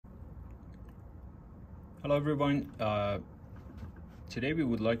Hello everyone, today we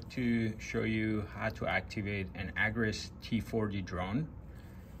would like to show you how to activate an Agras T40 drone.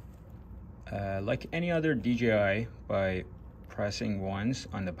 Like any other DJI, by pressing once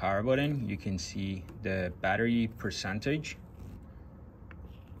on the power button you can see the battery percentage.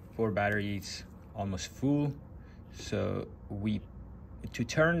 For battery it's almost full, so to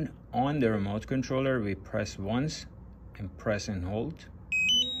turn on the remote controller we press once and press and hold.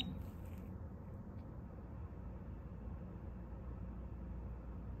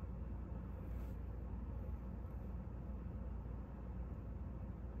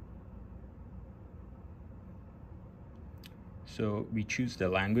 So we choose the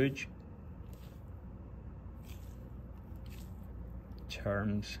language,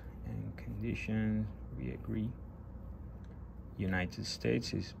 terms and conditions, we agree. United States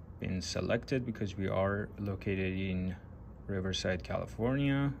has been selected because we are located in Riverside,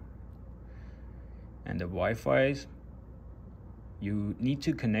 California. And the Wi-Fi, you need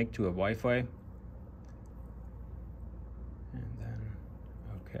to connect to a Wi-Fi. And then,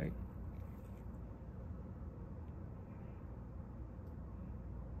 okay.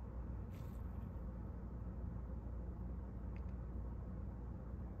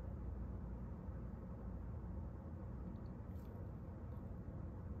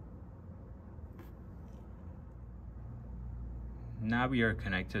 Now we are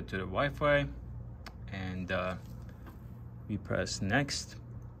connected to the Wi-Fi, and we press next.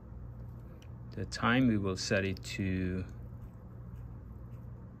 The time we will set it to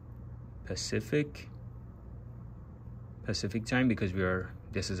Pacific time because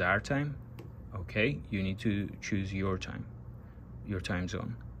this is our time. Okay, you need to choose your time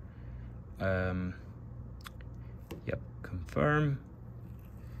zone. Yep, confirm.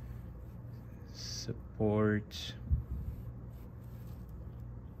 Support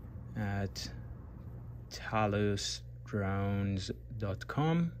at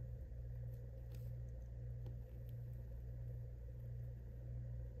talosdrones.com.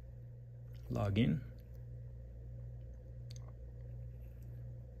 Login.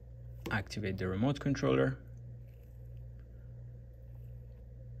 Activate the remote controller.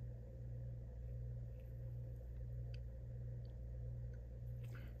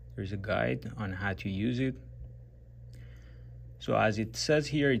 There's a guide on how to use it. So as it says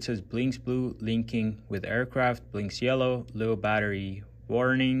here, it says blinks blue, linking with aircraft, blinks yellow, low battery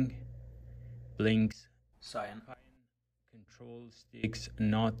warning, blinks cyan, control sticks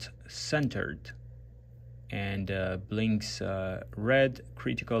not centered, and blinks red,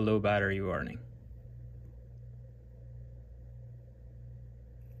 critical low battery warning.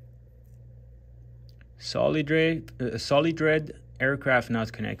 Solid red, aircraft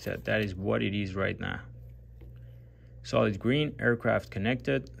not connected. That is what it is right now. Solid green, aircraft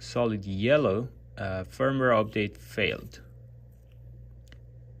connected. Solid yellow, firmware update failed.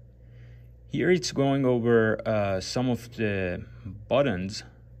 Here it's going over some of the buttons.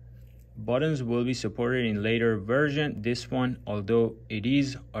 Buttons will be supported in later version. This one, although it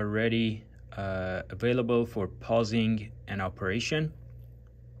is already available for pausing an operation.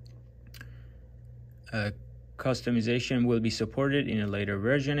 Customization will be supported in a later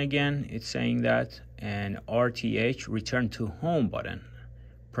version again. It's saying that. And RTH, return to home button.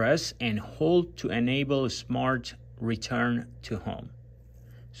 Press and hold to enable smart return to home.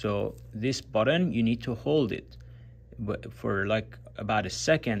 So this button, you need to hold it for like about a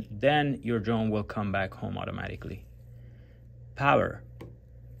second, then your drone will come back home automatically. Power.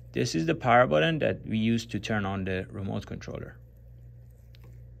 This is the power button that we use to turn on the remote controller.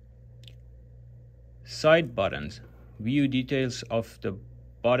 Side buttons. View details of the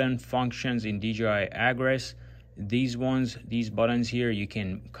button functions in DJI Agras. These buttons here, you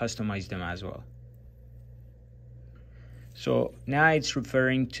can customize them as well. So now it's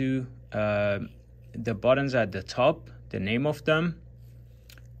referring to the buttons at the top, the name of them.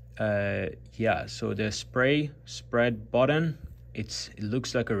 Yeah, so the spread button, it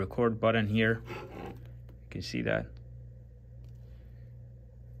looks like a record button here. You can see that.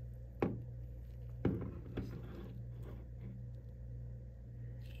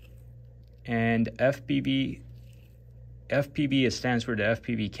 And FPV stands for the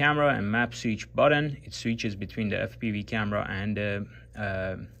FPV camera, and map switch button. It switches between the FPV camera and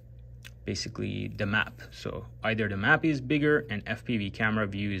basically the map. So either the map is bigger and FPV camera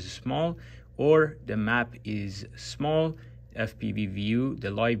view is small, or the map is small, FPV view,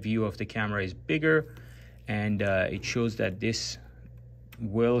 the live view of the camera is bigger, and it shows that this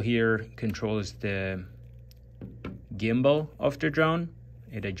wheel here controls the gimbal of the drone.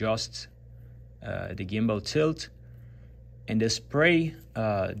 It adjusts the gimbal tilt, and the spray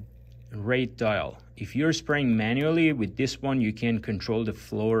rate dial. If you're spraying manually, with this one you can control the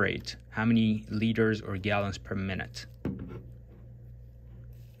flow rate, how many liters or gallons per minute.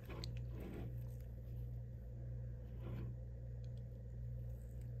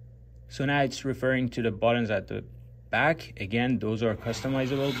 So now it's referring to the buttons at the back. Again, those are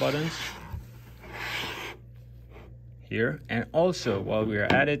customizable buttons here. And also, while we're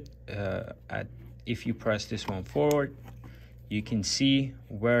at it, if you press this one forward, you can see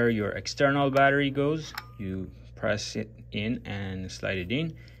where your external battery goes. You press it in and slide it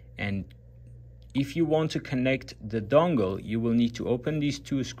in. And if you want to connect the dongle, you will need to open these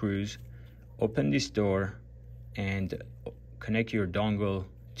two screws, open this door, and connect your dongle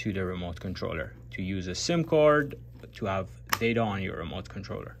to the remote controller to use a SIM card to have data on your remote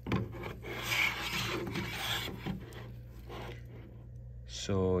controller.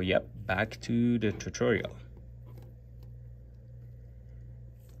 So yep, back to the tutorial.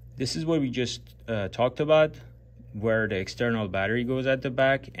 This is what we just talked about, where the external battery goes at the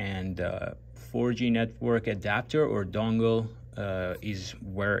back, and 4G network adapter or dongle is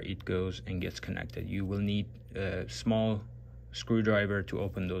where it goes and gets connected. You will need a small screwdriver to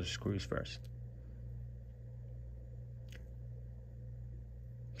open those screws first.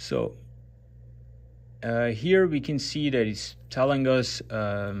 So here we can see that it's telling us,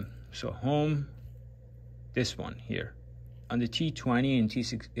 so home, this one here. On the T20 and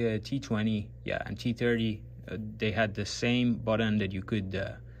T20, yeah, and T30, they had the same button that you could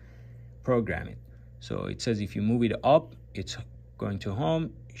program it. So it says if you move it up, it's going to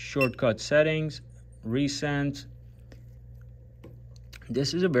home, shortcut settings, recent.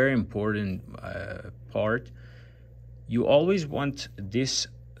 This is a very important part. You always want this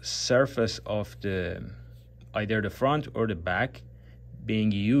surface of either the front or the back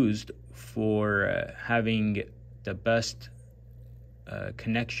being used for having the best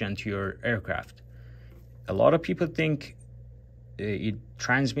connection to your aircraft. A lot of people think it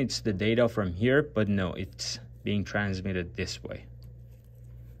transmits the data from here, but no, it's being transmitted this way.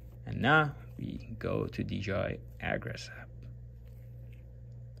 And now we go to DJI Agras app.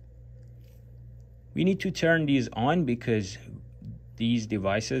 We need to turn these on because these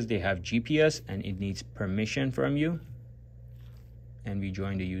devices, they have GPS and it needs permission from you. And we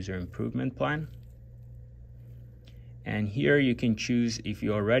join the user improvement plan. And here you can choose, if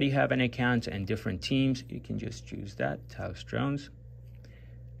you already have an account and different teams, you can just choose that, Taos Drones.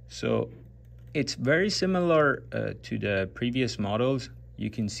 So it's very similar to the previous models. You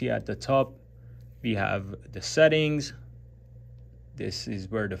can see at the top, we have the settings. This is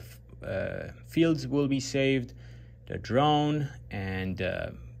where the fields will be saved, the drone, and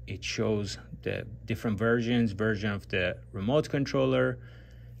it shows the different version of the remote controller.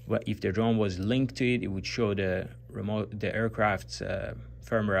 If the drone was linked to it, it would show the aircraft's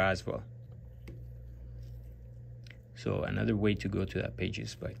firmware as well. So another way to go to that page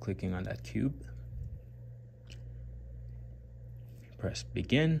is by clicking on that cube. Press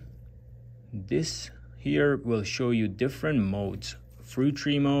begin. This here will show you different modes: fruit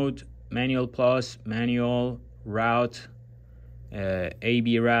tree mode, manual plus, manual, route,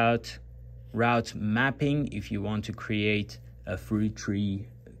 AB route, route mapping if you want to create a fruit tree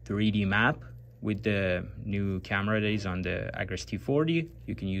 3D map with the new camera that is on the Agras T40.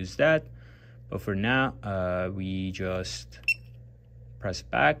 You can use that, but for now we just press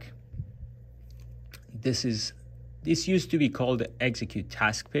back. This used to be called the execute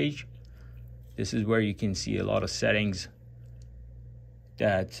task page. This is where you can see a lot of settings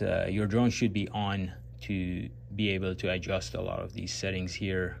that your drone should be on to be able to adjust a lot of these settings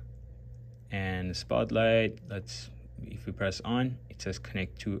here. And spotlight, if we press on, it says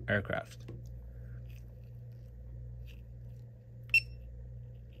connect to aircraft.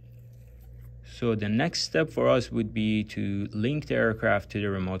 So the next step for us would be to link the aircraft to the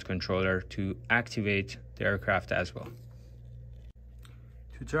remote controller to activate the aircraft as well.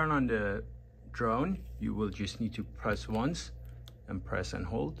 To turn on the drone, you will just need to press once and press and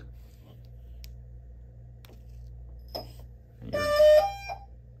hold. And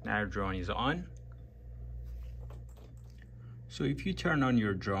now your drone is on. So if you turn on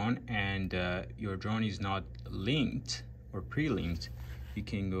your drone and your drone is not linked or pre-linked, you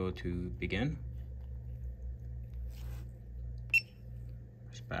can go to begin,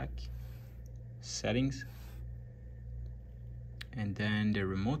 press back, settings, and then the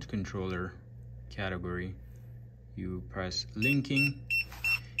remote controller category, you press linking,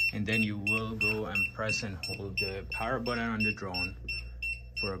 and then you will go and press and hold the power button on the drone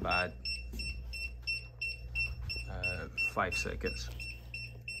for about 5 seconds.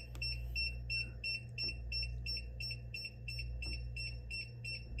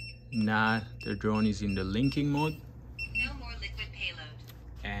 Now the drone is in the linking mode. No more liquid payload.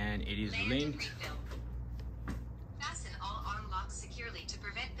 And it is Land linked. refill. Fasten all arm locks securely to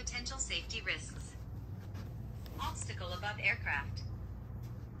prevent potential safety risks. Obstacle above aircraft.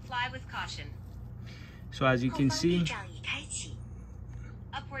 Fly with caution. So as you can see,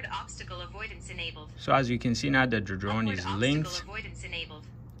 Upward obstacle avoidance enabled. now that the drone Upward is obstacle linked, avoidance enabled.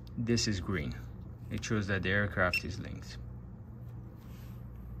 this is green. It shows that the aircraft is linked.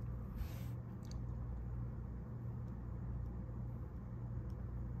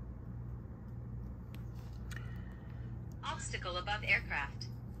 Obstacle above aircraft.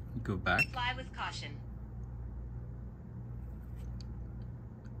 Go back. Fly with caution.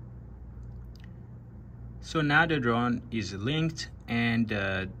 So now the drone is linked, and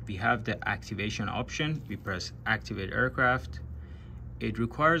we have the activation option. We press activate aircraft. It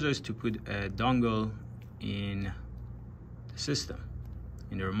requires us to put a dongle in the system,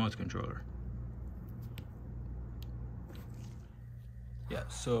 in the remote controller. Yeah,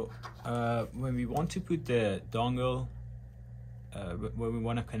 so when we want to put the dongle, when we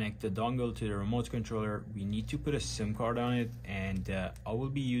want to connect the dongle to the remote controller, we need to put a SIM card on it, and I will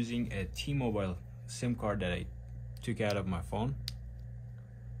be using a T-Mobile SIM card that I took out of my phone.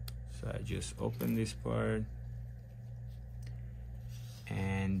 So I just open this part,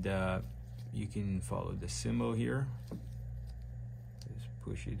 and you can follow the symbol here. Just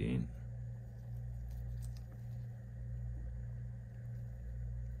push it in.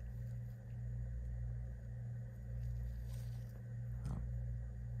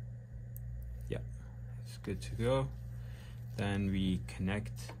 Yeah, it's good to go. Then we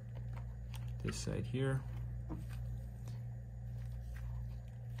connect this side here.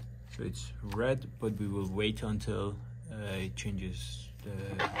 So it's red, but we will wait until it changes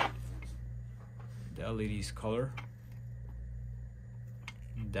the LED's color.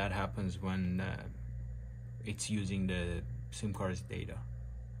 That happens when it's using the SIM card's data.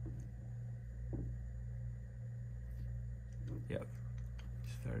 Yep,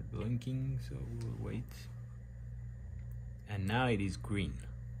 start blinking, so we'll wait. And now it is green.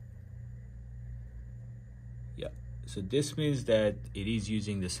 Yeah, so this means that it is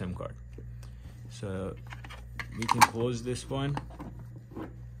using the SIM card. So we can close this one,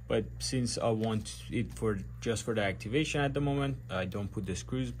 but since I want it just for the activation at the moment, I don't put the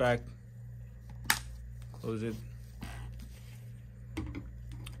screws back. Close it.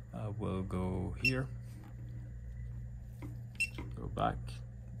 I will go here, go back.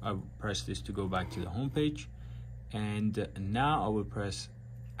 I will press this to go back to the home page, and now I will press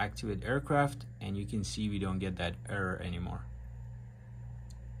activate aircraft, and you can see we don't get that error anymore.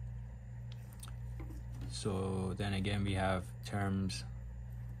 So then again, we have terms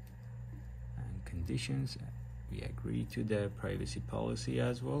and conditions. We agree to the privacy policy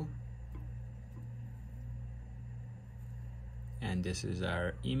as well. And this is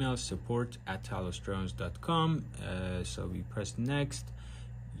our email, support@talosdrones.com. So we press next.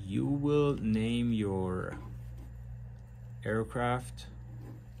 You will name your aircraft.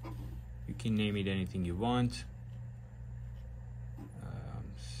 You can name it anything you want.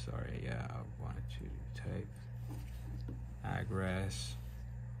 Sorry, yeah, I wanted to type Agras,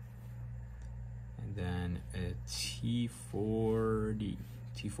 and then a T40.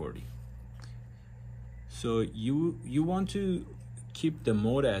 So you want to keep the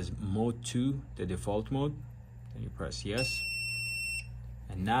mode as mode 2, the default mode. Then you press yes,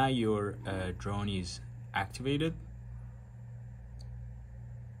 and now your drone is activated.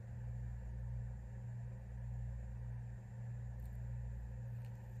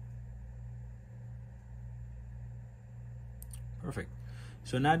 Perfect.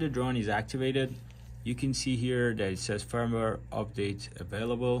 So now the drone is activated. You can see here that it says firmware update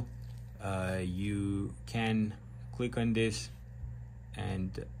available. You can click on this,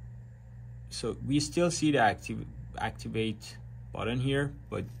 and so we still see the activate button here,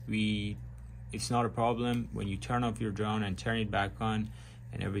 but it's not a problem. When you turn off your drone and turn it back on,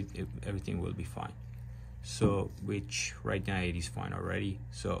 and everything will be fine. So which right now it is fine already.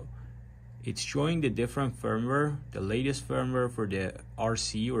 So it's showing the different firmware, the latest firmware for the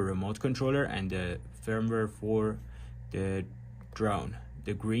RC or remote controller, and the firmware for the drone.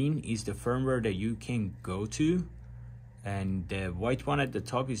 The green is the firmware that you can go to, and the white one at the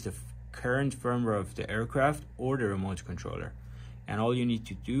top is the current firmware of the aircraft or the remote controller. And all you need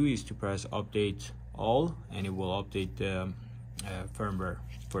to do is to press update all, and it will update the firmware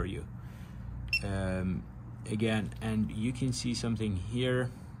for you. Again, and you can see something here.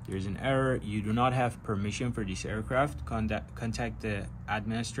 There's an error. You do not have permission for this aircraft. Contact the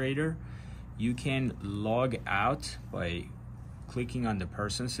administrator. You can log out by clicking on the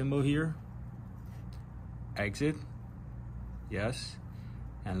person symbol here, exit, yes,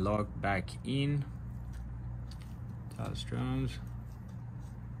 and log back in. Taos drones.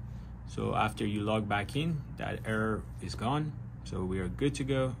 So after you log back in, that error is gone. So we are good to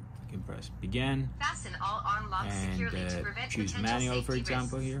go. You can press begin. Fasten all arm locks securely to prevent choose potential manual, for safety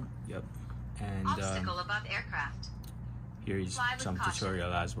example, risks. here. Yep. And Obstacle above aircraft. here is Fly with some caution.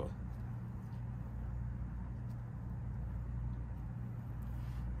 tutorial as well.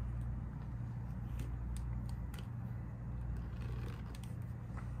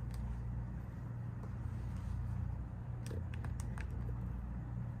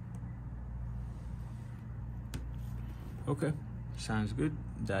 Okay, sounds good.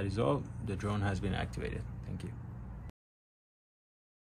 That is all. The drone has been activated. Thank you.